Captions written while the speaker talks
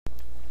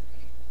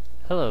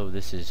Hello,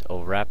 this is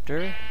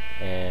Oraptor,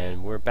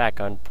 and we're back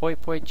on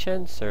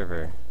PoiPoiChen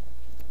server.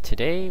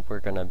 Today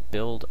we're gonna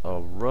build a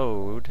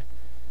road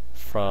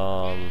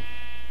from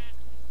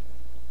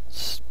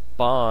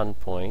spawn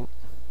point,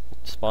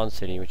 spawn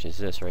city, which is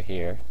this right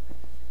here,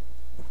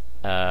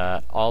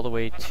 all the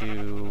way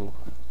to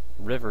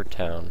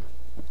Rivertown.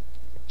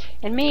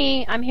 And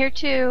me, I'm here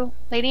too,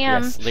 Lady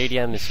M. Yes, Lady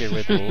M is here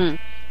with me,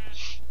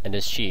 and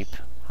his sheep.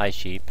 Hi,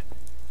 sheep.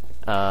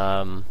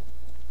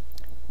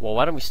 Well,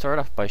 why don't we start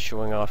off by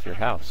showing off your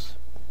house?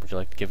 Would you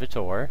like to give a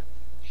tour?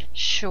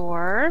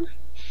 Sure.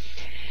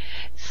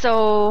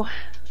 So,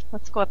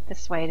 let's go up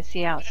this way to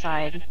see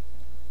outside.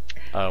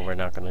 We're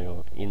not going to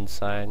go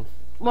inside?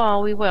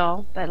 Well, we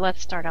will, but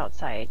let's start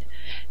outside.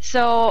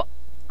 So,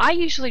 I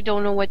usually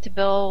don't know what to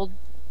build,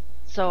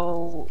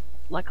 so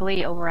luckily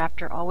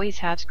Overraptor always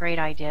has great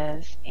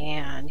ideas,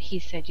 and he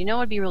said, you know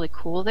what would be really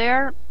cool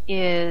there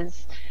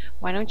is,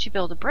 why don't you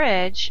build a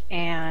bridge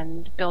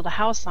and build a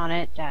house on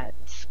it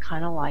that's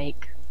kind of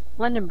like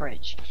London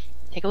Bridge.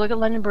 Take a look at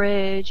London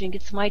Bridge and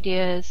get some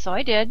ideas. So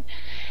I did,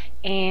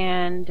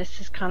 and this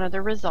is kind of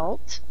the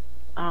result.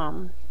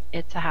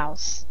 It's a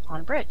house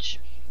on a bridge.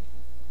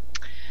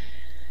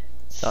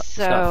 It's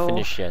not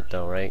finished yet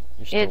though, right?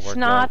 You're still it's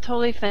working not on it?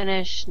 totally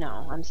finished.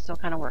 No, I'm still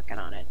kind of working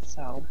on it.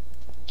 So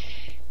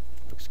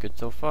Looks good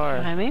so far.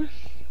 I mean,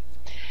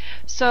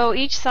 so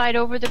each side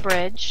over the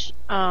bridge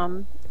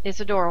is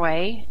a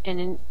doorway, and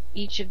in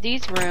each of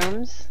these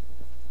rooms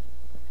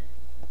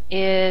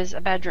is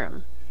a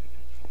bedroom.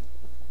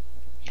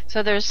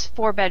 So there's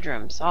 4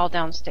 bedrooms, all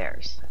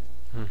downstairs.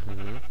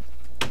 Mm-hmm.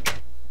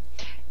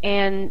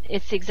 And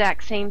it's the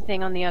exact same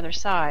thing on the other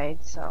side,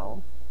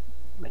 so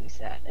what is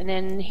that? And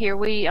then here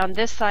on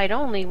this side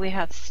only, we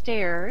have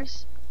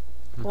stairs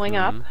going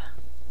up.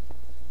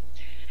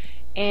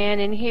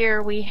 And in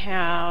here we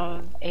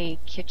have a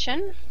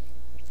kitchen.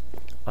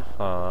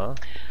 Uh-huh.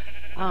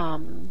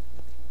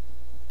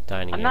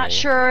 Dining I'm area. not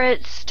sure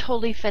it's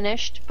totally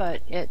finished,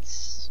 but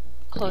it's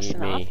close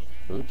enough.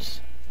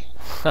 Oops.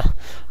 God,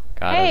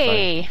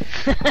 Hey!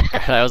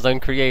 I was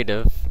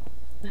uncreative.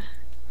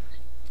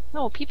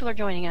 No, people are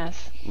joining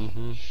us.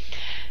 Mm-hmm.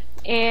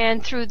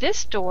 And through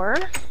this door,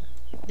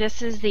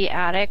 this is the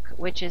attic,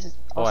 which is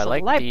also I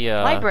like the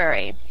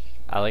library.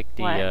 I like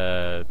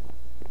the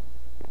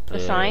The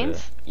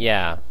signs?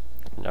 Yeah.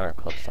 Not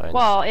called signs.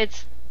 Well,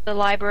 it's the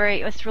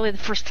library. It's really the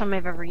first time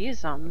I've ever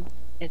used them.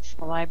 It's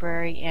the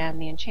library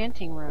and the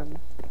enchanting room.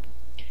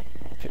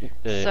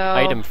 The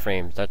item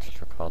frames, that's what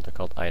they're called. They're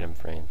called item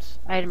frames.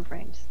 Item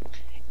frames.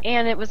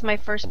 And it was my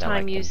first And I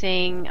time like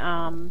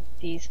using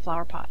these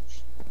flower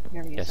pots.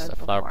 Never used Yes, those the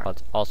before. flower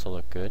pots also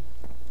look good.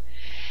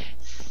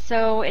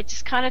 So it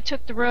just kind of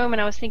took the room,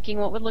 and I was thinking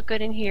what would look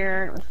good in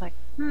here. And it was like,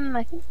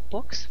 I think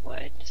books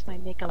would. Just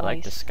might make a I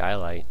like the nice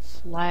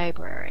skylights.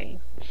 library.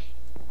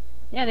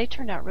 Yeah, they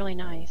turned out really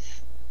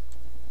nice.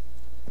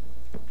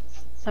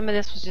 Some of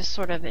this was just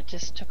sort of, it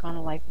just took on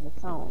a life of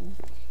its own.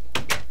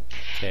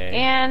 Okay.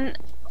 And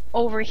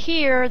over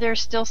here,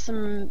 there's still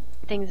some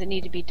things that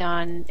need to be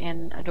done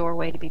and a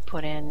doorway to be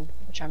put in,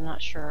 which I'm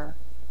not sure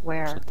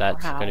where So or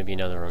that's how. going to be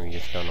another room. You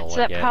just don't know So what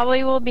that yet.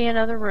 probably will be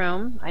another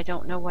room. I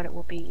don't know what it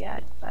will be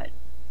yet, but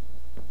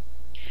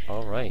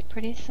All right.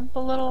 pretty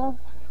simple little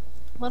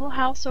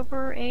house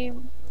over a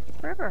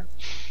river.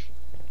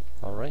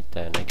 All right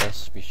then. I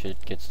guess we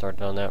should get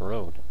started on that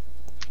road.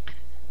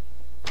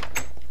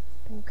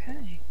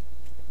 Okay.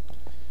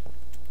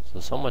 So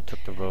someone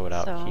took the road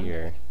out So-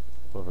 here.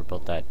 Whoever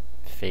built that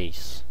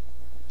face.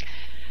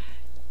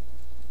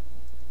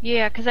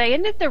 Yeah, because I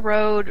ended the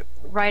road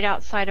right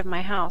outside of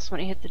my house when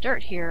it hit the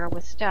dirt here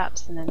with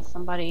steps, and then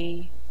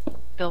somebody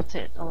built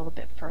it a little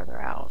bit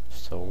further out.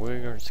 So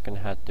we're just going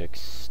to have to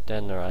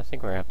extend our... I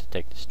think we're going to have to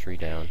take this tree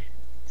down.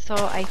 So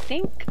I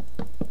think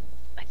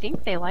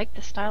they like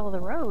the style of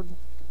the road.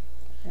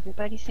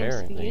 Everybody seems to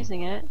be Apparently.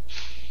 using it.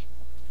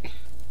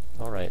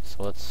 Alright,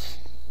 so let's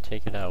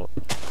take it out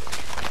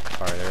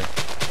farther.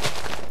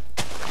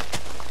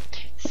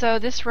 So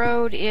this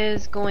road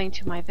is going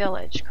to my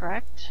village,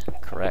 correct?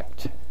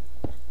 Correct.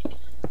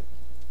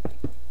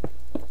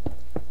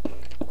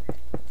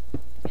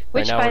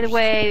 Which, now by we're the just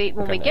way,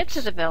 when we gonna get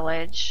to the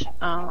village,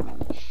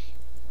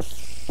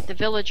 the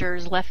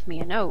villagers left me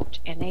a note,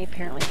 and they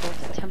apparently built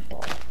a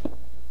temple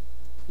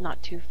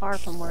not too far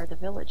from where the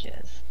village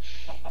is.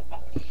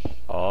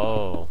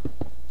 Oh.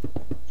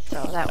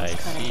 So that was I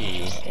kind of see.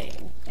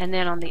 interesting. And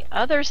then on the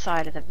other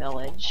side of the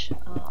village,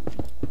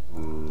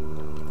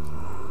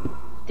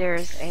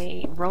 there's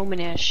a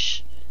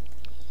Romanish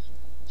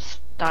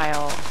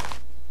style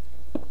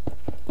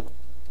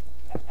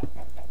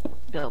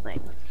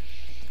building.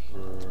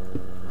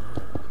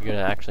 You're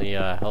gonna actually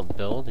help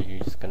build, or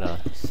you're just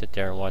gonna sit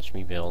there and watch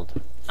me build?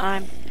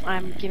 I'm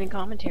giving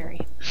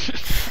commentary.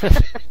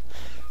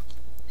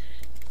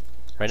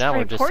 Right It's now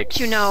very we're just important,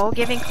 you know.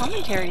 Giving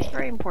commentary is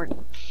very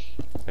important.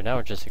 Right now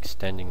we're just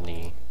extending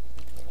the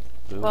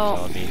blue Well,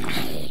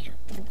 zombie.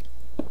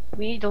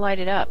 we need to light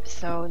it up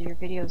so your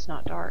video's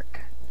not dark,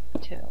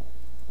 too.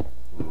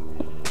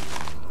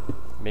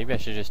 Maybe I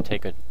should just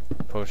take a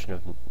potion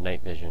of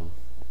night vision.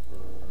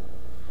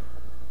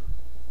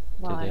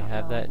 Well, Do they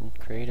have that in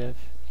creative?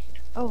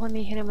 Oh, let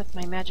me hit him with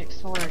my magic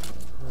sword.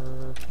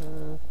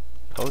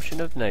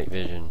 Potion of night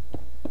vision.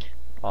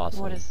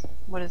 Awesome.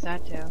 What does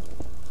that do?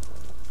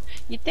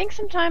 You'd think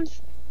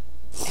sometimes...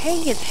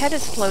 Hey, his head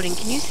is floating.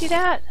 Can you see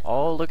that?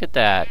 Oh, look at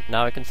that.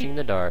 Now I can see in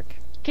the dark.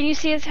 Can you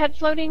see his head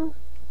floating?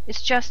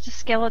 It's just a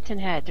skeleton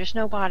head. There's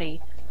no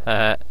body.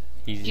 Haha.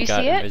 Do you He's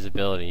got see it?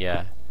 invisibility,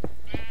 yeah.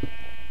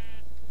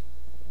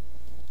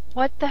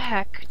 What the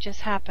heck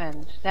just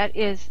happened?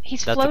 He's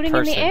That's a floating in the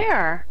person.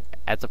 air.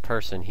 As a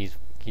person, he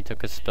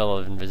took a spell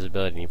of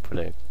invisibility and he put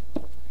a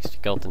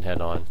skeleton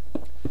head on.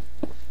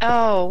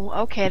 Oh,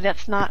 okay,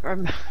 that's not...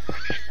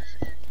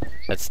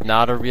 That's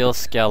not a real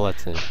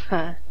skeleton.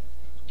 Huh.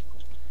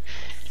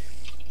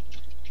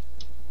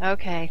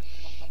 Okay.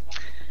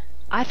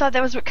 I thought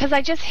that was... Because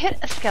I just hit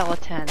a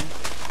skeleton.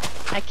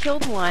 I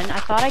killed one, I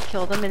thought I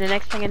killed him, and the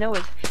next thing I know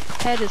his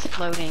head is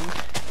floating.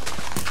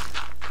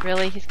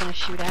 Really? He's gonna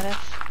shoot at us?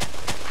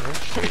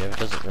 It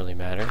doesn't really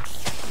matter.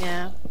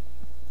 Yeah.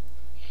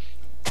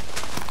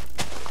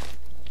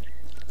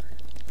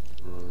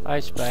 Hi,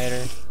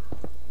 spider.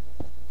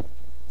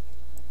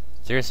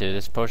 Seriously,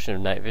 this potion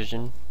of night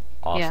vision,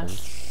 awesome.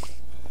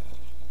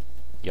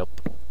 Yeah. Yup.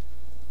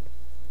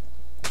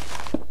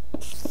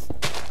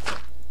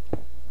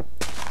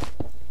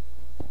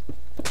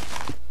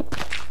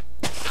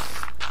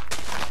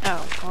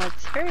 Oh, well,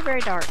 it's very,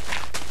 very dark.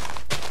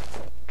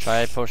 Try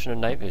a potion of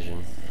night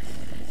vision.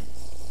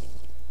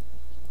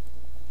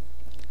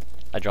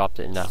 I dropped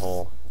it in that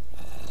hole.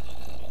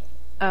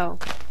 Oh,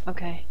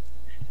 okay.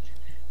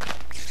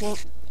 Well,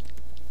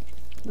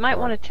 you might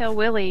want to tell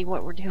Willie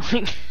what we're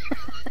doing.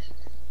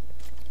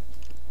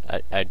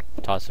 I'd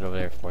toss it over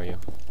there for you.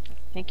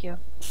 Thank you.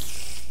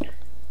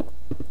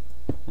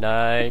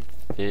 Night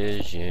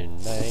vision,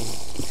 night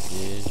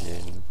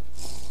vision.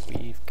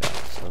 We've got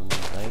some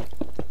night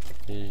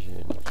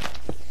vision.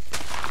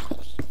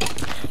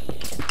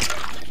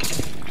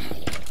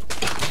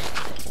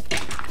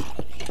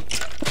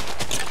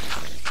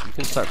 You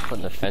can start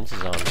putting the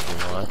fences on if you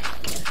want.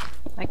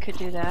 I could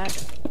do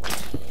that.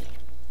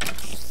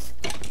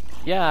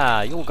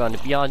 Yeah, you're gonna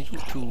be on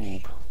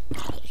YouTube.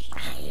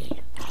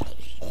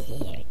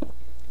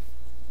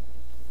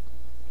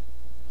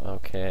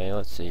 Okay,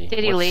 let's see.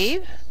 Did he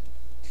leave?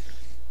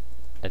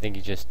 I think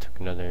he just took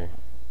another...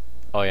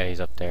 Oh yeah, he's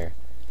up there.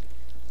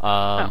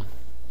 Oh,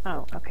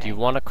 okay. Do you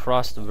want to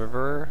cross the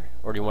river,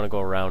 or do you want to go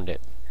around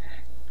it?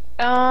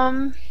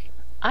 I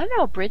don't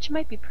know, a bridge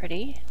might be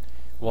pretty.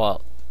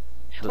 Well...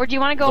 Or do you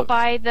want to go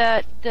by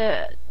the...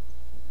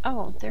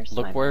 Oh, there's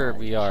Look my where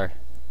village. we are.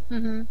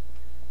 Mm-hmm.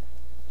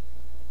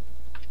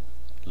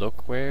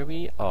 Look where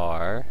we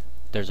are.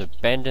 There's a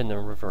bend in the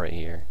river right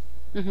here.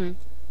 Mm-hmm.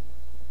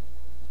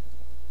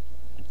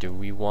 Do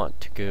we want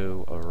to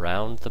go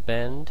around the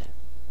bend?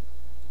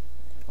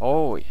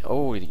 Oh, you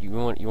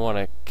want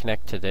to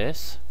connect to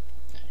this?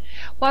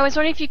 Well, I was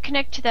wondering if you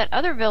connect to that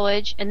other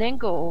village and then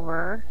go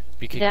over.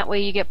 That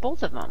way you get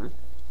both of them.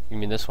 You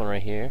mean this one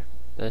right here?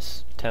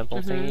 This temple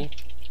thingy?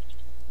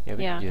 Yeah,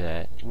 we can do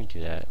that. We can do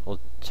that. We'll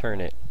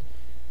turn it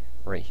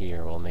right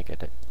here. We'll make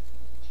it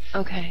a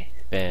okay.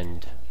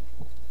 bend.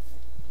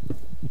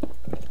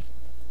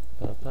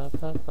 Ba, ba,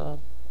 ba, ba,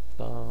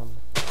 bum.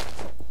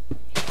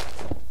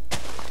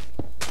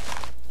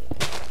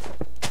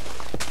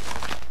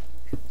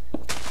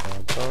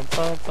 Bum,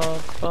 bum, bum,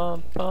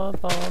 bum, bum,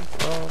 bum,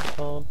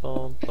 bum,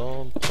 bum,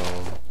 bum,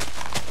 bum.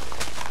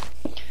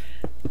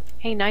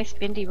 Hey, nice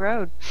bendy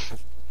road.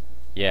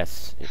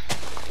 Yes,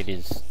 it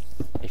is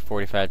a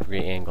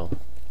 45-degree angle.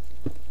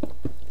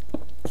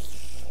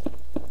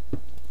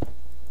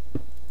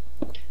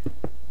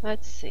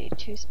 Let's see,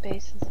 2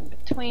 spaces in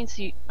between.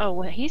 So you, oh,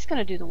 well, he's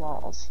gonna do the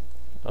walls.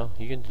 Oh,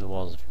 you can do the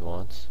walls if he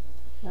wants.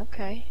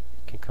 Okay.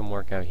 You can come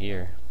work out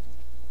here.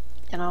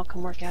 Then I'll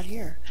come work out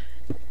here.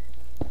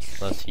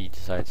 Unless he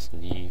decides to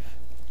leave.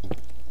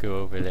 Go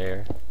over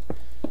there.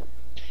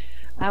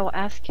 I will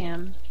ask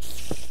him.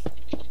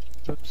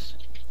 Oops.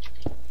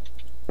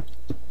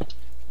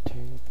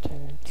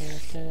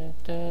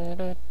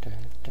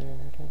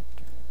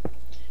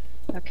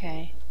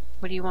 Okay.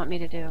 What do you want me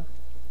to do?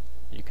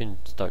 You can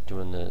start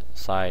doing the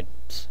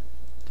sides.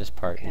 This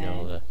part, you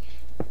know, the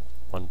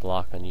one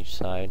block on each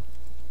side.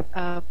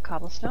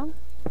 Cobblestone?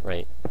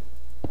 Right.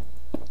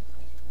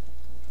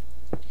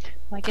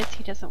 Well, I guess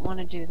he doesn't want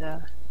to do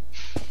the...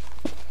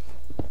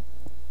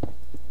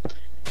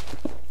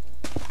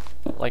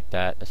 Like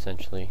that,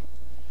 essentially.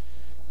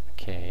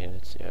 Okay,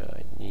 let's see.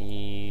 I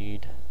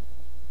need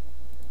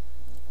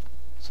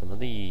some of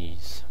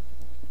these.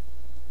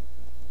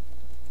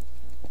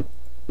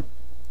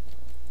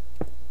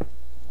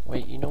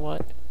 Wait, you know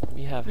what?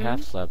 We have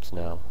half slabs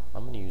now.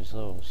 I'm gonna use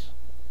those.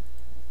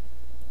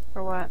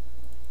 For what?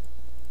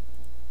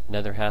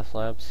 Nether half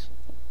slabs.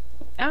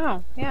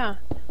 Oh, yeah.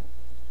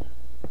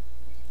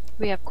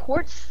 We have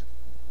quartz,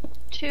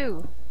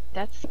 too.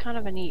 That's kind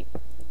of a neat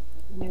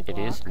new block.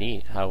 It is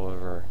neat,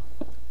 however,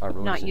 our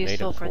road Not isn't made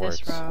useful of for quartz.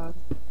 this road.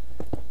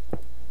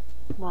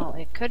 Well,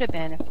 it could have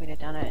been if we'd have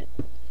done it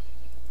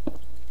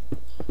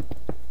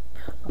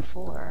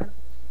before.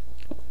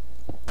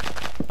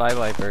 Bye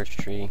bye, birch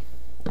tree.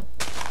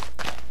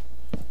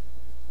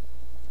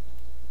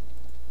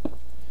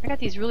 I got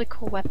these really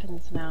cool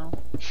weapons now.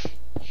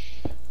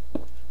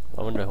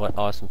 I wonder what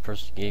awesome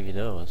person gave you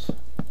those.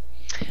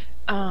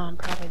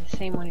 Probably the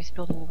same one who's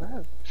building the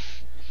road.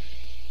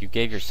 You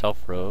gave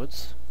yourself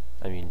roads?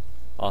 I mean,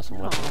 awesome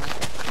No, weapons.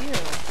 you.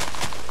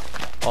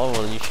 Oh,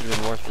 well, then you should have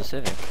been more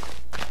specific.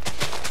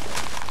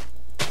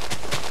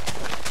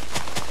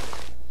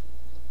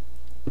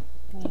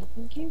 I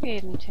think you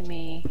gave them to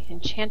me.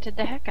 Enchanted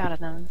the heck out of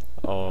them.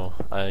 Oh,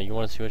 you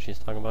want to see what she's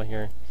talking about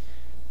here?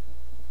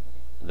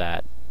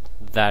 That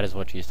is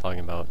what she's talking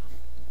about.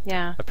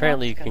 Yeah.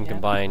 Apparently you that's can good, yeah.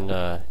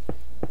 combine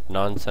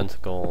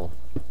nonsensical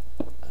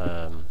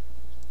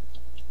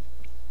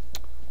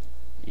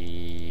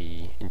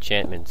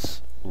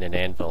enchantments in an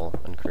anvil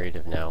on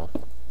creative now.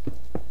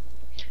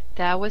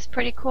 That was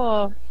pretty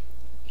cool.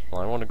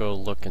 Well, I want to go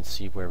look and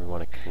see where we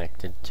want to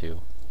connect it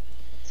to.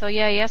 So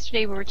yeah,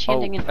 yesterday we were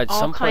chanting in at all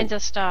some kinds point-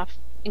 of stuff,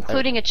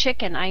 including a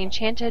chicken. I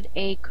enchanted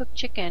a cooked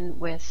chicken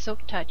with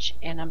silk touch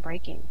and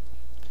unbreaking.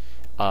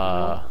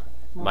 Won't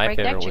My break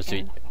that favorite was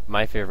chicken.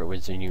 my favorite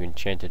was when you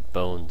enchanted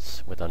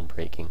bones with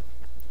unbreaking.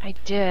 I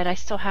did. I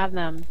still have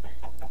them.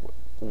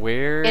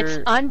 Where It's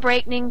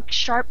unbreaking,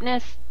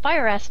 sharpness,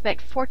 fire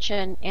aspect,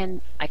 fortune,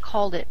 and I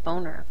called it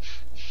boner.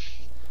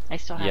 I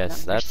still have yes,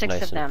 them. There's that's 6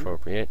 nice of and them.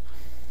 appropriate.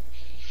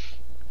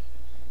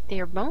 They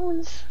are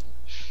bones.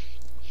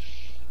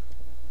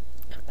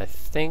 I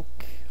think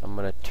I'm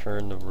gonna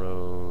turn the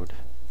road.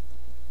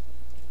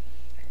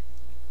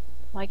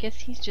 Well, I guess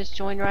he's just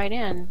joined right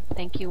in.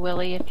 Thank you,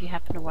 Willie, if you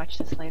happen to watch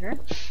this later.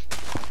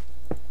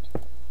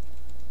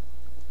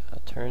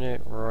 I'll turn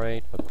it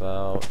right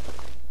about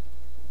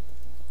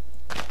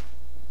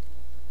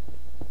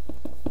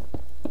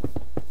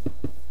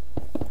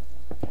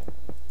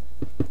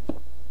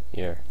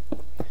here.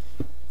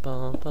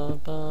 Bum,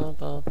 bum, bum,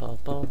 bum, bum,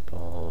 bum,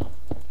 bum.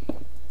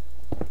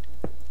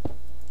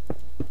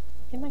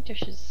 Seems like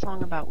there's a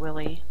song about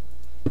Willie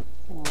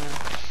somewhere.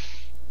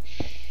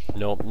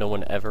 Nope, no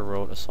one ever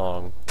wrote a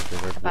song with the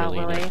word About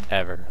Willie in it, Willie?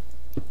 ever.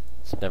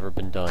 It's never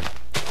been done.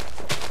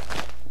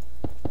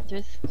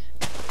 There's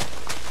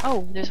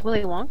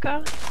Willy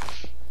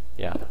Wonka.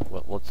 Yeah,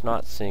 well, let's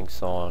not sing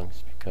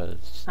songs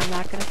because... I'm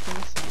not gonna sing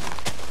a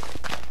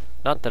song.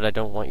 Not that I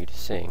don't want you to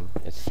sing,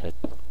 it's that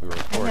we're I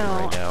recording know,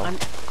 right now.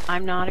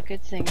 I'm not a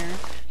good singer.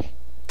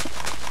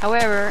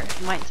 However,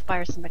 it might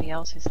inspire somebody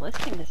else who's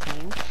listening to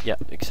sing. Yeah,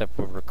 except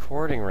we're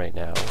recording right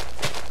now.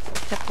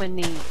 Except when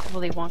the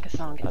Willy Wonka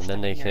song gets And then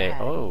stuck they in your say,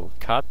 head. oh,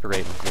 copyright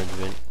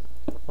infringement.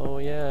 Oh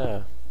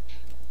yeah.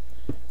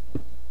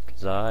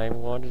 Because I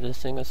wanted to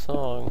sing a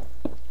song.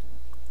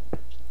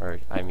 Or,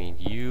 I mean,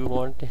 you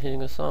wanted to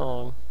sing a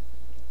song.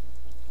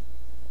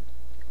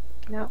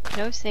 No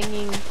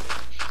singing.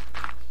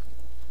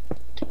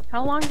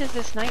 How long does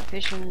this night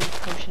vision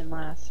potion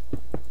last?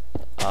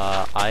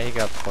 I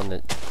got one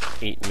at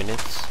 8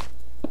 minutes.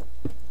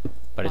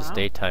 But it's Wow.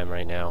 daytime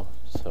right now,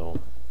 so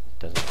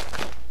it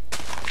doesn't...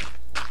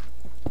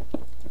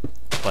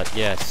 But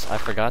yes, I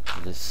forgot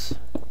that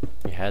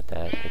we had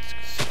that. It's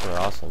super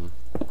awesome.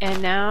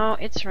 And now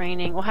it's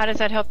raining. Well, how does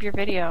that help your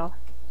video?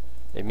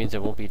 It means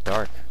it won't be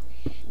dark.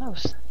 Oh,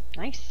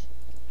 nice.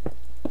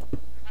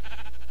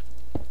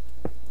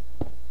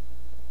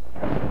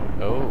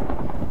 Oh,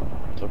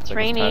 looks like it's time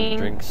raining. to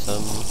drink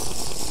some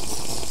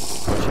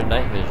potion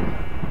night vision.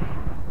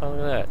 Oh, look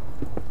at that.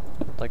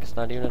 Looks like it's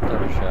not even a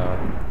thunder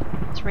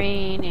shower. It's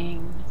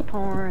raining. It's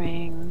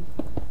pouring.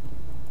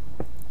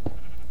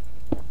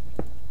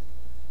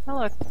 Oh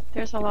look,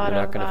 there's a lot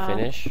You're of. not gonna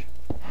finish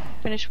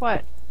Finish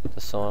what?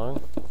 the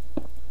song?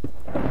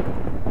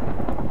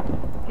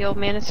 The old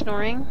man is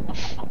snoring.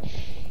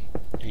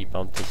 He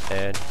bumped his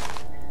head,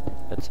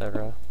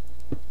 etc.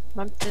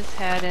 Bumped his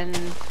head and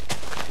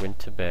Went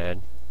to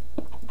bed.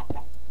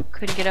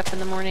 couldn't get up in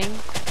the morning.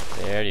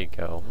 There you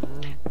go.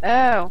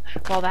 Oh,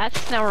 well,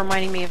 that's now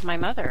reminding me of my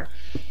mother.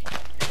 Your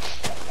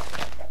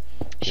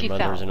She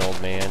mother's fell. an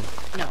old man.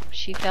 No,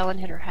 she fell and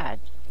hit her head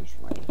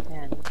recently,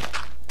 and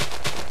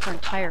her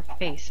entire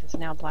face is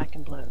now black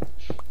and blue.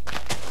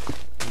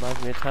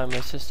 Reminds me of the time my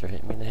sister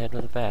hit me in the head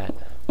with a bat.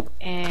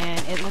 And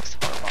it looks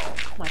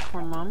horrible. My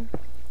poor mom.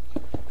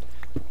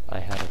 I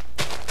had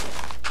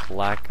a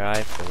black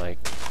eye for like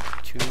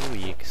 2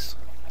 weeks.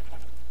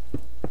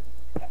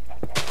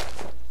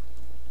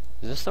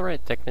 Is this the right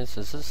thickness?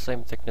 Is this the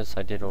same thickness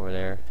I did over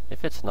there?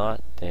 If it's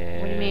not,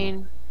 then What do you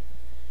mean?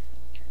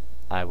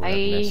 I would have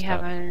I messed up.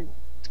 haven't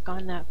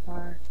gone that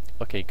far.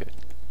 Okay, good.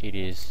 It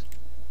is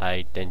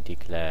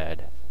identiclad,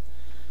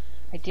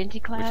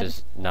 Identiclad? which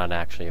is not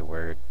actually a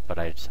word, but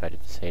I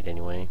decided to say it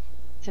anyway.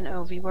 It's an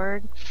Ovi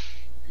word.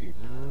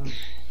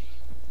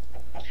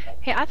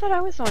 Hey, I thought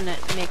I was the one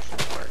that makes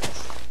up words.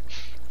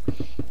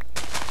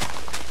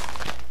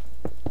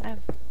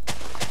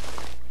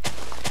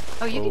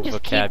 Oh, you can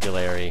just keep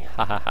vocabulary.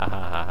 Ha ha ha ha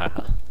ha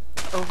ha.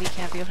 O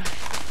vocabulary.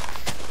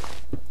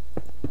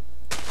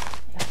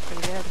 That's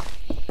pretty good.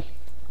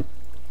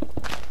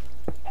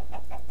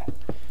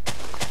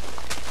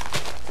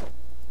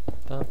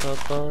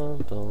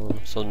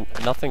 So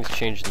nothing's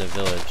changed in the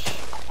village,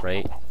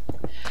 right?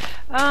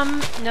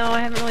 No, I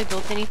haven't really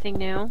built anything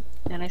new,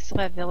 and I still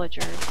have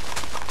villagers.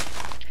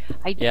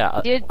 I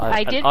Yeah, did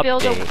an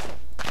build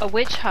update. a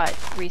witch hut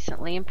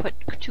recently and put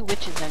 2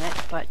 witches in it,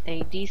 but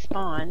they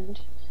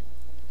despawned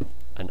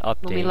An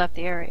when we update. left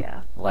the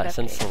area. What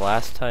Since the update?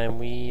 last time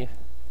we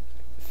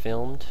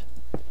filmed,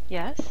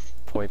 Yes?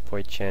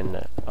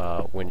 PoiPoiChen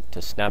went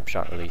to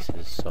snapshot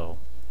releases, so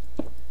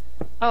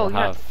Oh,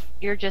 we'll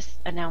you're just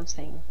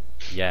announcing,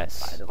 by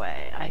yes. the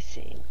way. I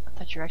see. I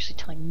thought you were actually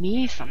telling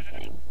me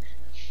something.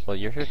 Well,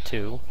 you're here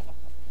too.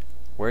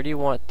 Where do you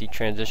want the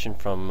transition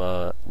from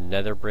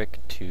nether brick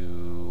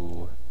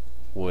to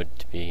wood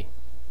to be?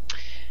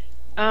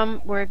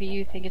 Wherever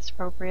you think it's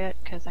appropriate,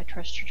 because I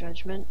trust your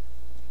judgment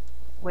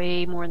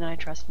way more than I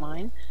trust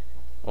mine.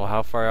 Well,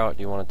 how far out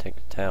do you want to take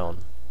the town?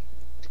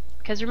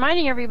 Because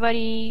reminding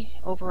everybody,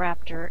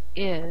 Overraptor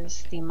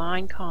is the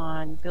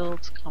Minecon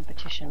Builds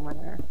competition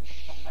winner.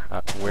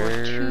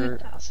 Where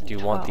do you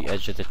want the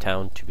edge of the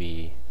town to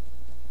be?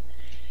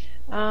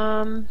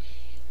 Are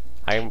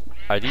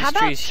these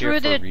trees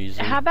here for a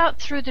reason? How about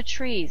through the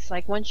trees?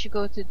 Like once you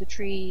go through the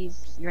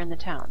trees, you're in the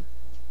town.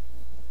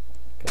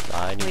 Because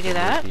I need to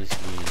move these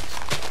weeds.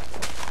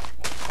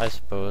 I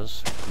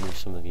suppose move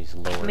some of these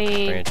lower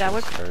branches that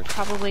would first.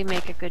 probably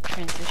make a good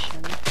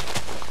transition.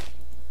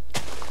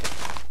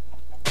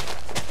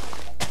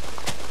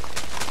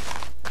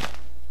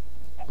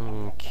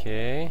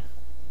 Okay.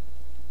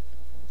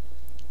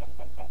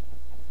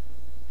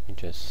 You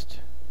just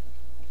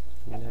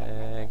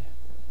nag.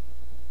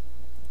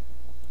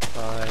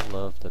 I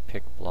love the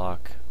pick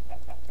block.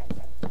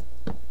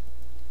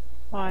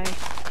 Why?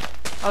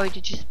 Oh,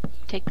 did you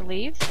take the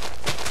leaves?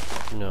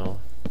 No.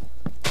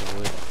 The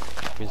wood.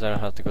 Means I don't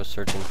have to go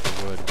searching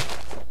for wood.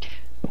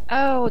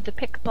 Oh, the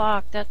pick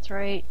block, that's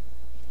right.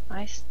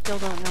 I still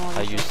don't know what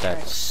I use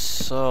that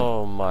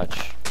so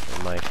much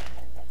in my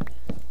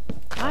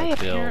I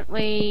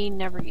apparently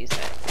never use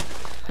it.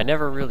 I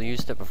never really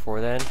used it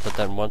before then, but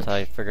then once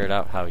I figured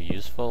out how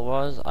useful it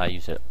was, I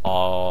use it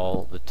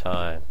all the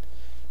time.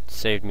 It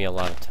saved me a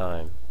lot of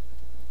time.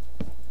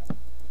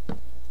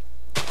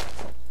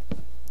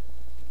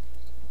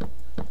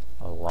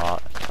 A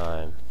lot of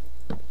time.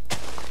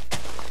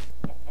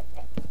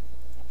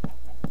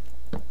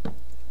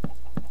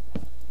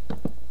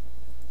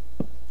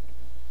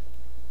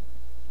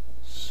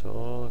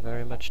 So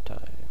very much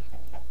time.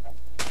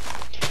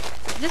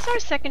 Is this our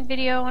second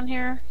video on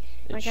here?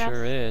 It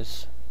sure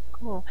is.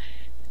 Cool.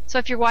 So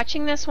if you're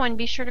watching this one,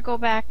 be sure to go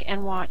back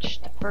and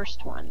watch the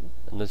first one.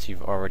 Unless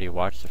you've already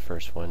watched the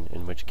first one,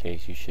 in which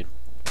case you should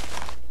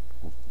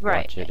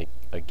watch it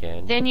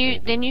again. Then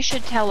you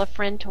should tell a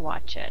friend to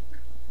watch it.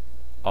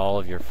 All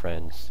of your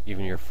friends,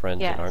 even your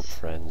friends that aren't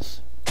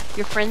friends.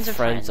 Your friends of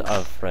friends. Friends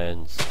of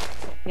friends.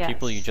 Yes.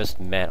 People you just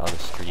met on the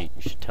street,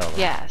 you should tell them.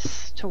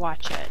 Yes, to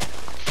watch it.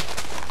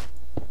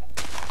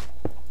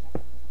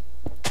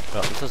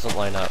 Well, this doesn't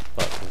line up,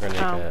 but we're going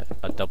to make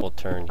a double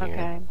turn here.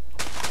 Okay.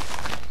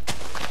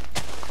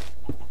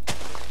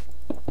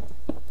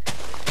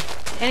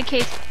 In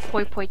case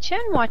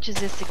PoiPoiChen watches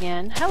this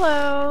again,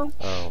 hello!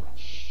 Oh,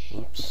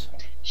 oops.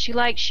 She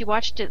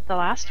watched it, the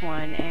last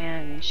one,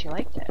 and she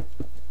liked it.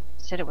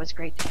 Said it was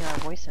great to hear our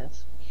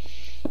voices.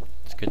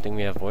 It's a good thing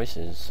we have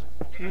voices.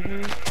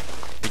 Mm-hmm.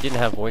 If we didn't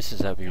have voices,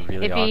 that'd be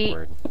really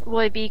awkward.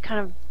 Well, it'd be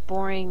kind of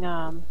boring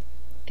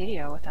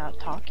video without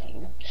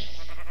talking.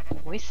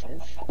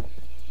 Voices.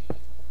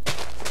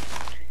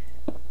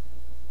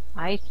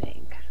 I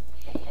think.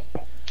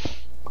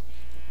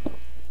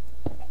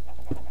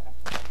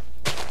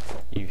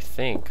 You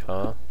think,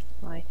 huh?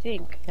 Well, I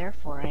think,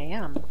 therefore I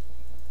am.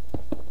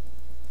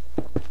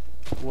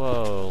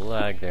 Whoa,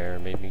 lag there.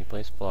 Made me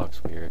place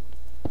blocks weird.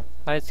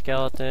 Hi,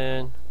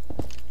 skeleton.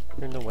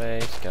 You're in the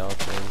way,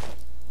 skeleton.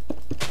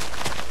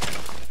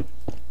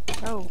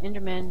 Oh,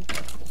 Enderman.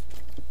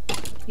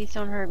 Please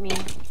don't hurt me.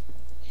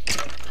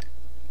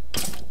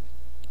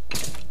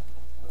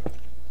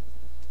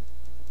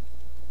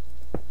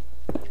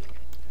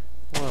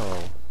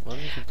 Whoa.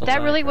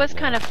 That really was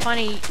kind of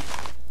funny.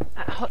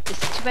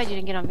 It's too bad you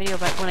didn't get on video,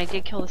 but when I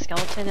did kill the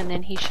skeleton and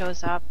then he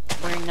shows up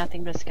wearing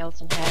nothing but a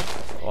skeleton head,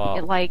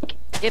 wow.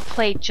 It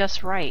played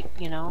just right,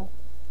 you know?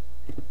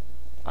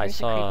 There's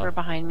a creeper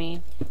behind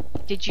me.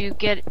 Did you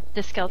get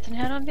the skeleton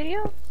head on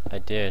video? I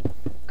did.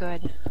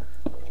 Good.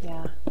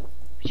 Yeah.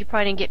 But you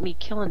probably didn't get me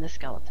killing the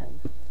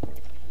skeleton.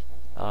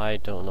 I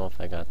don't know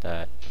if I got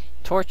that.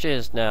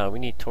 Torches now! We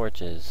need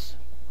torches.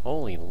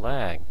 Holy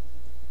lag.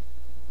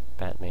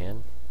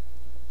 Batman.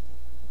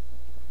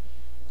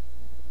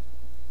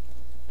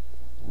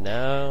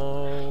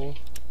 Now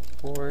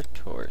for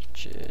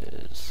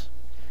torches.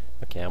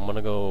 Okay, I'm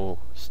gonna go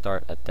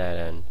start at that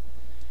end.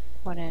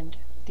 What end?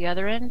 The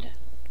other end?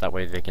 That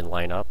way they can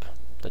line up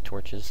the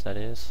torches, that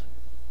is.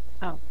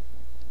 Oh.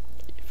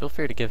 Feel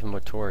free to give him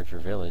a tour of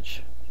your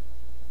village.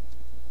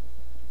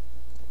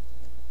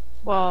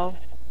 Well,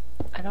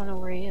 I don't know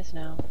where he is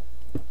now.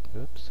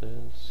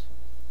 Oopses.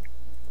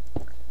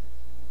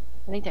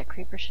 I think that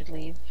creeper should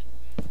leave.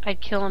 I'd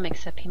kill him,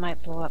 except he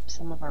might blow up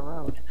some of our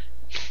road.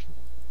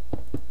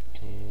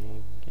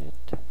 Dang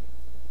it.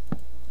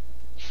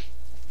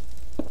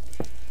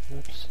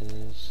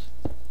 Oopsies.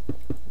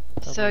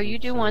 So you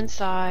do one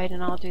side,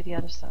 and I'll do the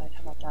other side.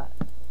 How about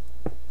that?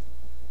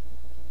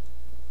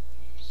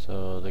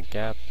 So the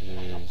gap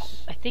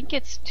is... I think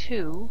it's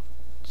 2.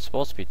 It's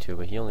supposed to be 2,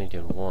 but he only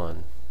did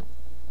 1.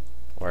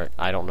 Or,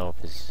 I don't know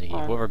if it's...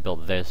 Whoever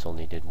built this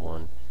only did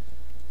 1.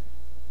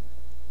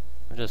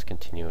 We'll just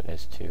continue it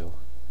as 2.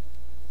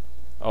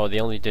 Oh, they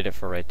only did it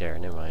for right there.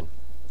 Never mind.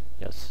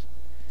 Yes.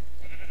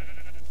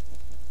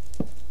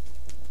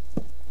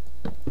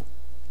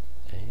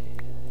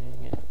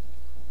 Dang it.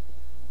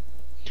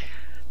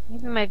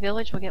 Maybe my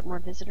village will get more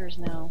visitors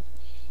now.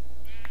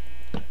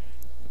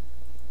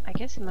 I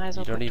guess I might as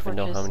well You don't even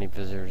know how many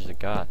visitors it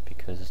got,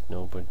 because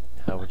nobody...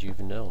 How would you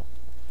even know?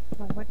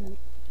 I wouldn't.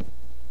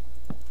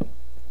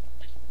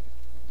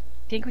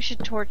 Think we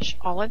should torch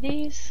all of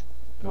these?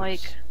 Oops.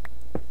 Like...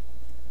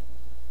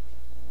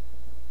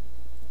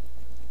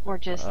 Or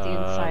just the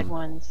inside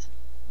ones?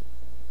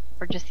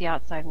 Or just the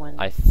outside ones?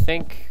 I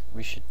think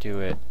we should do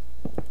it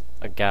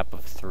a gap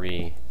of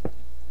 3.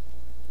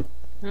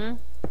 Hmm?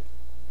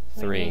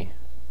 3.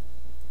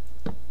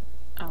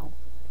 Oh.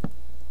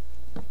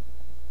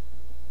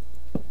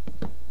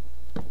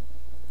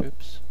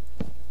 Oops.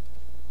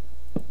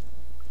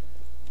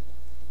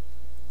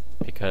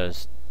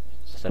 Because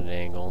it's at an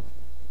angle.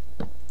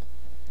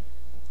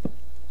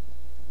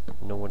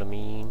 Know what I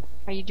mean?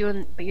 Are you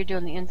doing... But you're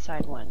doing the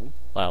inside one.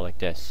 Wow, like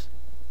this.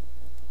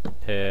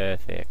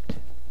 Perfect.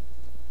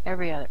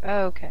 Every other...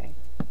 Oh, okay.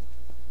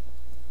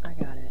 I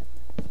got it.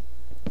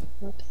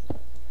 Whoops.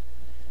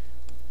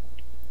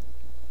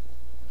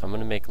 I'm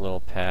gonna make a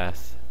little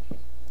path,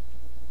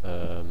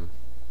 right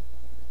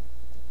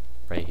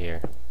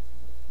here,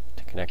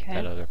 to connect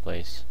that other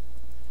place.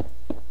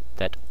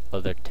 That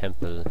other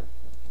temple.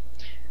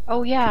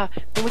 Oh yeah,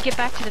 when we get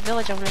back to the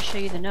village, I want to show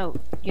you the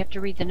note. You have to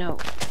read the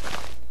note.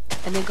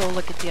 And then go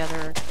look at the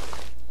other...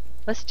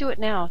 Let's do it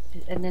now,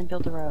 and then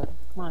build the road.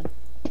 Come on.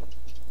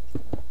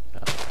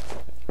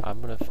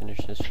 I'm gonna finish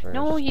this first.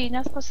 No, you're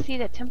not supposed to see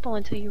that temple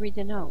until you read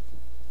the note.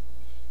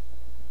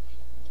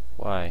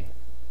 Why?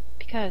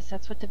 Because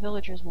that's what the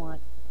villagers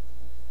want.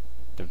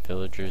 The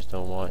villagers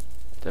don't want...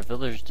 The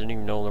villagers didn't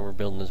even know that we're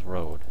building this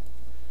road.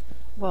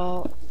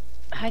 Well,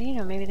 how do you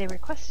know? Maybe they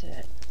requested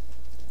it.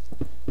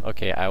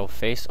 Okay, I will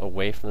face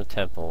away from the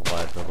temple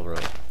while I build the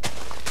road.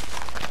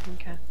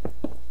 Okay.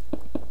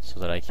 So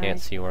that I can't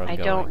see where I'm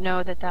going. I don't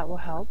know that that will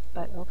help,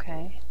 but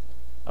okay.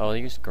 Oh, they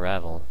used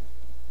gravel.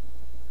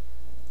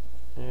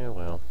 Yeah,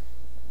 well.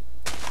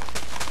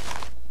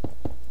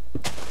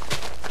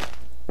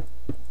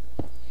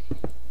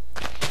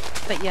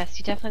 But yes,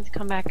 you definitely have to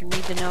come back and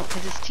read the note,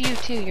 because it's to you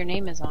too, your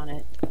name is on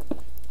it.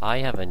 I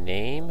have a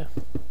name?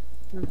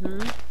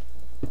 Mm-hmm.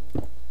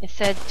 It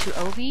said to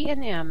Ovi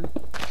and M.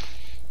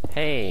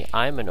 Hey,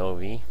 I'm an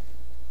Ovi.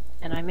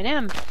 And I'm an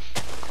M.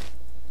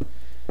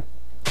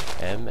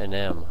 M and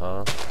M,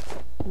 huh?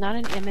 Not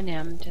an M and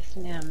M, just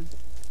an M.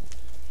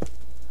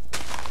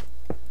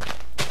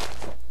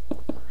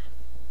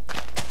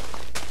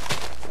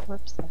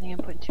 Whoops, I think I'm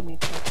putting too many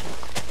torches.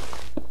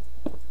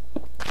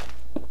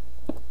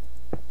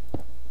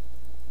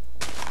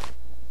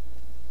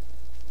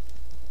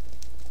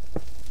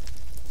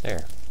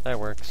 There, that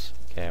works.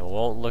 Okay, I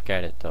won't look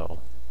at it though.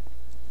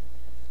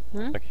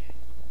 Hmm? Okay.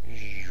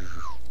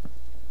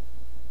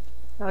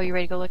 Oh, you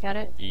ready to go look at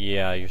it?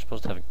 Yeah, you're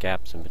supposed to have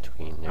gaps in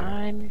between there.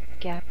 I'm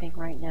gapping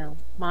right now.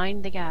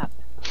 Mind the gap.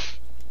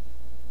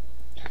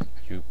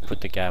 You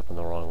put the gap in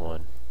the wrong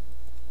one.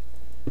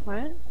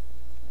 What?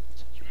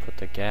 So you put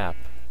the gap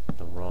in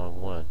the wrong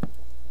one.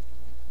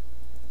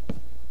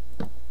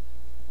 You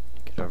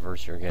can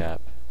reverse your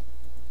gap.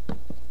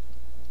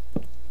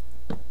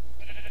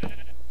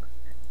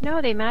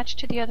 No, they match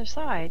to the other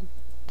side.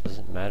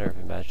 Doesn't matter if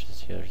it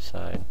matches the other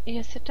side.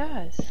 Yes, it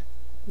does.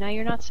 Now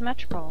you're not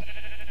symmetrical.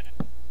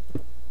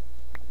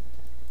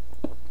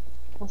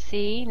 Well,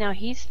 see, now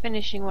he's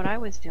finishing what I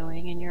was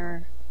doing, and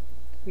you're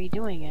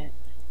redoing it.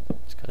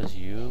 It's because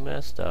you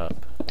messed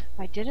up.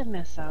 I didn't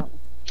mess up.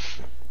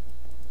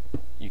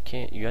 You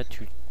can't, you got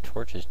 2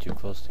 torches too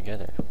close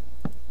together.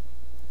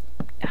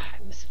 Ah,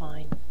 it was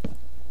fine.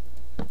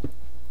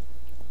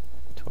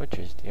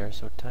 Torches, they are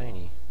so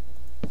tiny.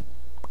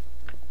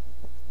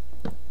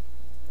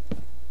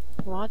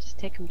 Well, I'll just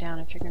take them down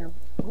if you're gonna...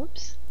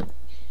 Whoops.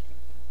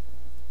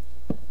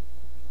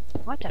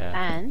 What a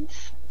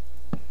fence.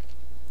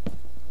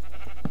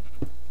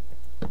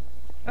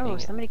 Oh,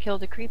 somebody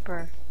killed a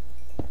creeper.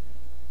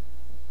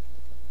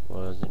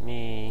 Wasn't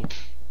me.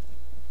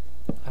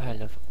 I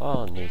love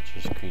all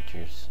nature's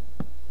creatures.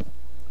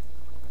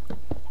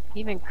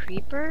 Even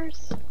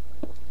creepers?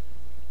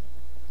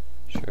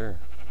 Sure,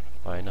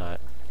 why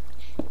not?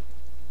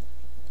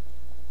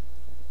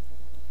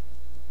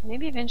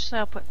 Maybe eventually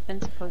I'll put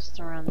fence posts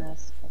around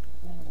this.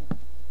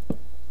 But,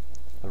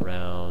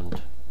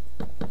 Around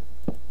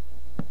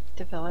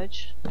the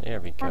village.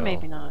 there we go. Or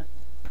maybe not.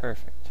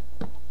 Perfect.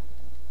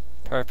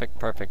 Perfect,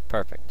 perfect,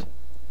 perfect.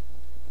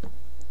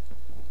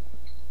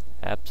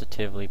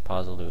 Absolutely,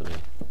 positively.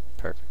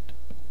 Perfect.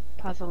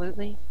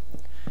 Positively.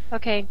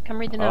 Okay, come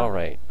read the note.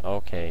 Alright,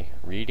 okay.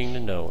 Reading the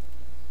note.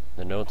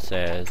 The note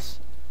says,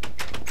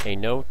 a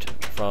note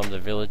from the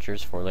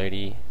villagers for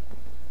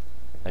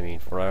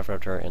for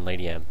Rivertown and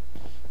Lady M.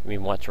 We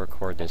want to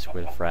record this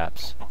with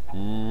Fraps.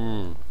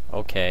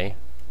 Okay.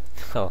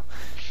 Oh.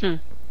 Hmm.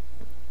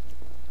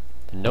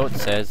 The note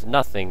says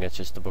nothing, it's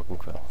just a book and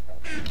quill.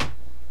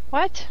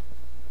 What?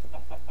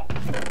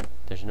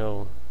 It's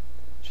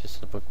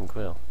just a book and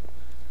quill.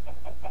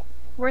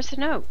 Where's the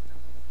note?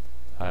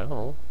 I don't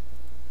know.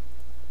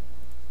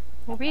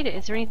 We'll read it.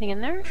 Is there anything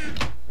in there?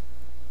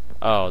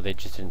 Oh, they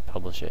just didn't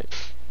publish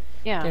it.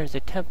 Yeah. There's a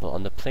temple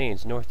on the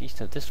plains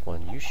northeast of this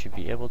one. You should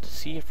be able to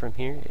see it from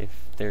here if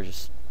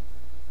there's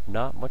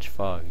not much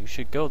fog. You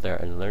should go there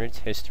and learn its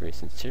history.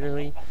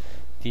 Sincerely,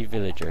 the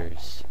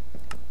villagers.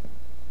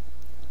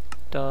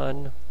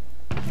 Done.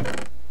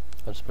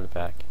 I'll just put it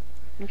back.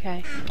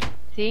 Okay.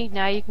 See,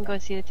 now you can go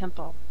see the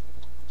temple.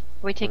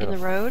 Are we taking the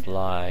road?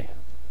 Fly.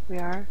 We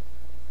are.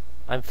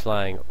 I'm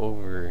flying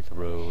over the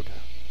road.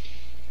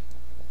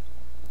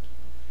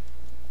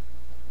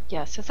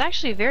 Yes, it's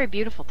actually a very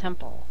beautiful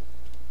temple.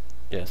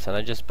 Yes, and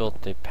I just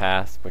built the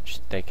path, which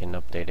they can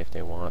update if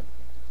they want.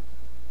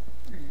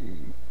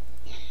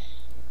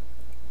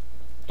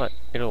 But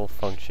it'll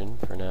function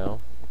for now.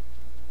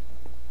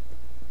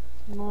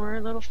 More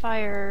little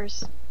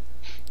fires.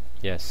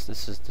 Yes,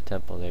 this is the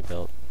temple they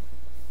built,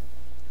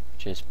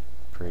 which is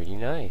pretty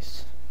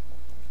nice.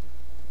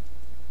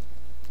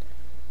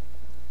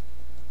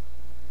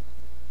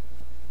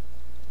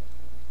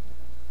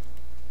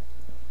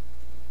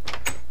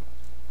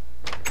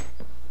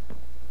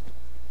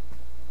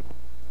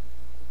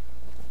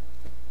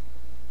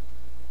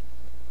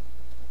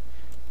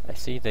 I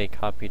see they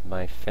copied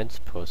my fence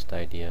post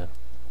idea.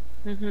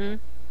 Mm-hmm.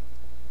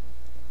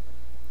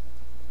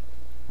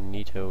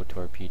 Neato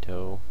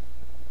torpedo.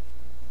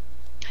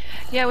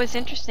 Yeah, it was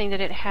interesting that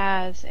it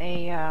has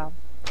a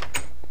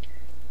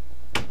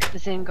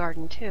Zen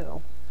garden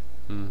too.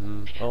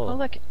 Mm-hmm. Oh,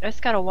 look, it's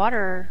got a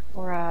water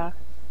or a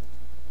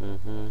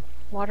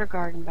water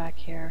garden back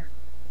here.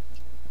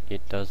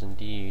 It does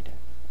indeed.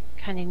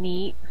 Kind of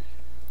neat.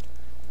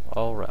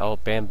 Alright, oh,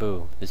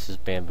 bamboo. This is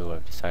bamboo.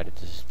 I've decided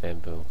this is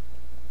bamboo.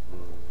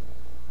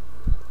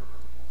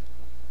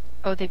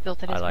 Oh, they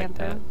built it as I like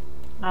bamboo?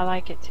 That. I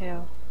like it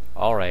too.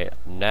 Alright,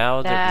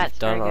 now that we've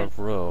done our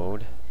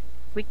road...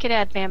 We could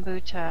add bamboo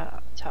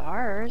to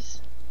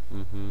ours.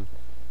 Mm-hmm.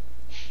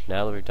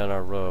 Now that we've done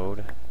our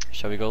road,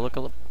 shall we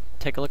go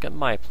take a look at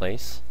my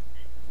place?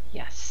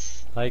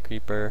 Yes. Hi,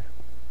 Creeper.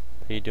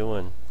 How you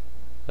doing?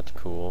 That's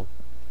cool.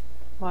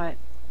 What?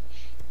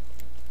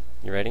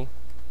 You ready?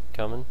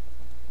 Coming?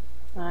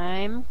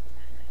 I'm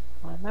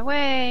on my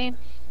way.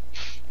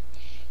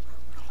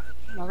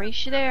 I'll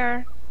race you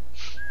there.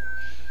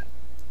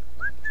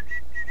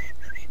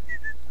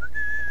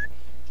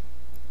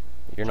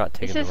 You're not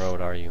taking the road,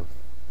 are you?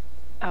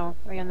 Oh,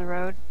 are you on the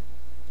road?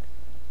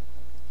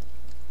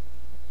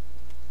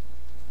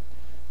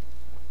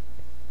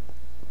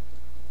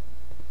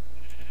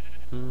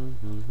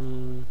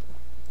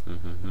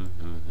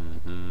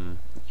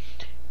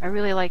 I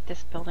really like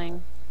this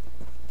building.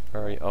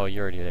 Oh,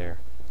 you're already there.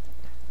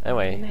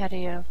 Anyway. I'm ahead of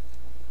you.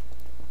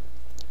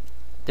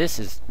 This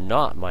is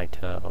not my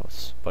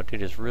house, but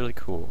it is really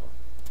cool.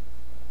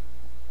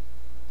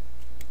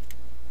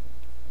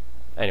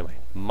 Anyway,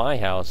 my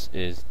house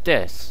is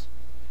this.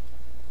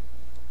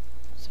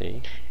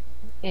 See?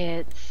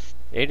 It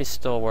is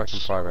still a work in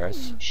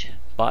progress,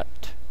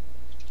 but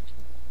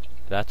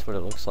that's what it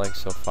looks like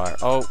so far.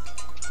 Oh,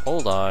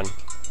 hold on.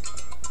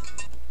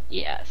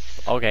 Yes.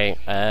 Okay,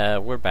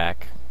 we're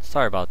back.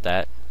 Sorry about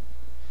that.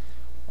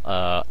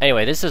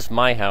 Anyway, this is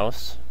my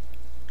house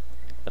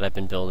that I've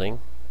been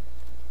building.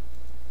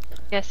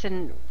 Yes,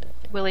 and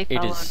Willie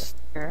followed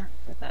here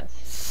with us.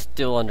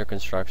 Still under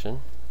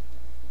construction,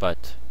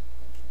 but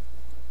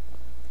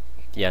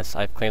yes,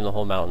 I've claimed the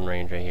whole mountain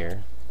range right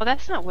here. Well,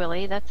 that's not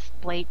Willie, that's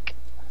Blake.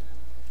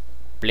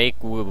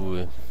 Blake woo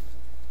woo.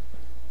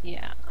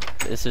 Yeah.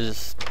 This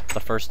is the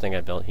first thing I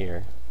built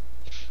here.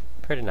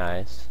 Pretty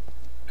nice.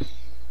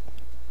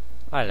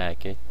 I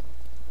like it.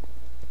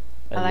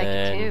 And I like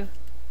it too.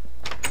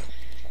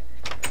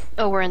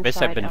 Oh, we're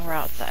inside, now we're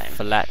outside.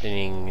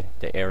 Flattening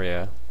the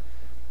area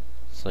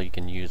so you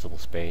can usable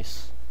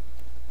space.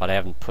 But I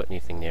haven't put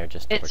anything there,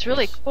 just it's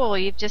really cool.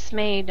 You've just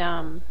made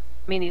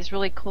these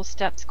really cool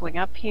steps going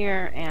up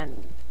here,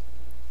 and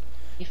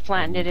you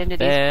flattened it into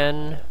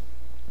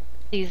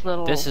these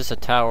little... This is a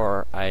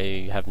tower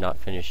I have not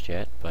finished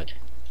yet, but...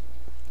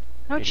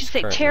 Why don't you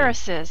say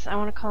terraces? I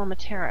want to call them a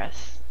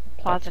terrace.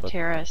 Plaza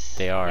terrace.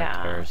 They are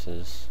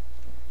terraces.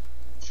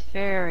 It's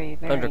very,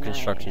 very under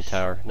construction nice.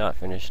 Tower, not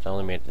finished. I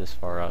only made it this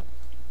far up.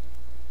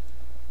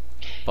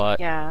 But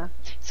yeah.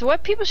 So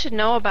what people should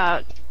know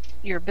about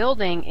your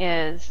building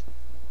is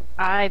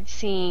I've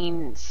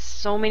seen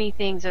so many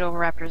things that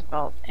Overraptor's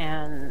built,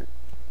 and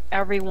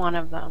every one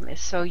of them is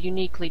so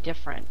uniquely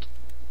different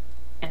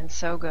and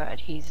so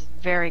good. He's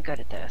very good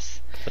at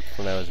this. Except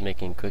when I was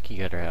making cookie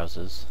cutter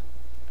houses.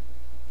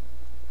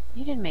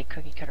 You didn't make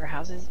cookie cutter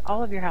houses.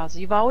 All of your houses.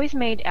 You've always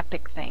made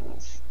epic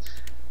things.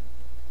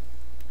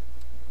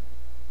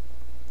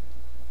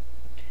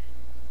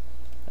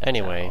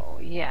 Anyway. So,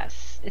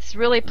 yes. It's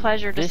really a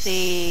pleasure to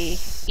see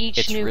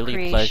each new really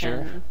creation.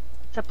 Pleasure.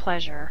 It's a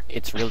pleasure.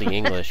 It's really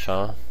English,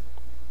 huh?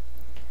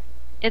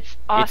 It's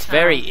awesome. It's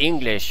very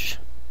English.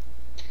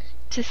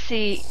 To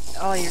see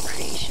all your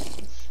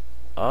creations.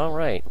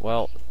 Alright,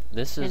 well,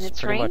 this is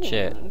pretty much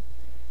it.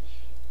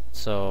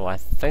 So I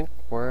think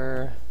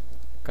we're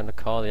gonna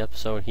call the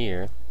episode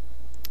here.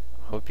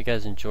 Hope you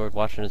guys enjoyed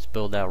watching us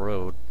build that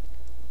road.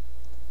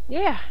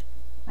 Yeah,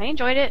 I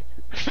enjoyed it.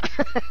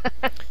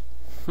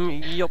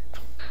 Yup.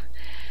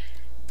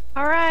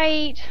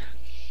 Alright.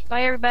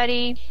 Bye,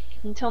 everybody.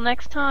 Until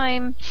next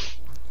time.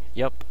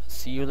 Yup.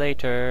 See you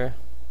later.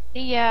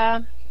 See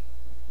ya.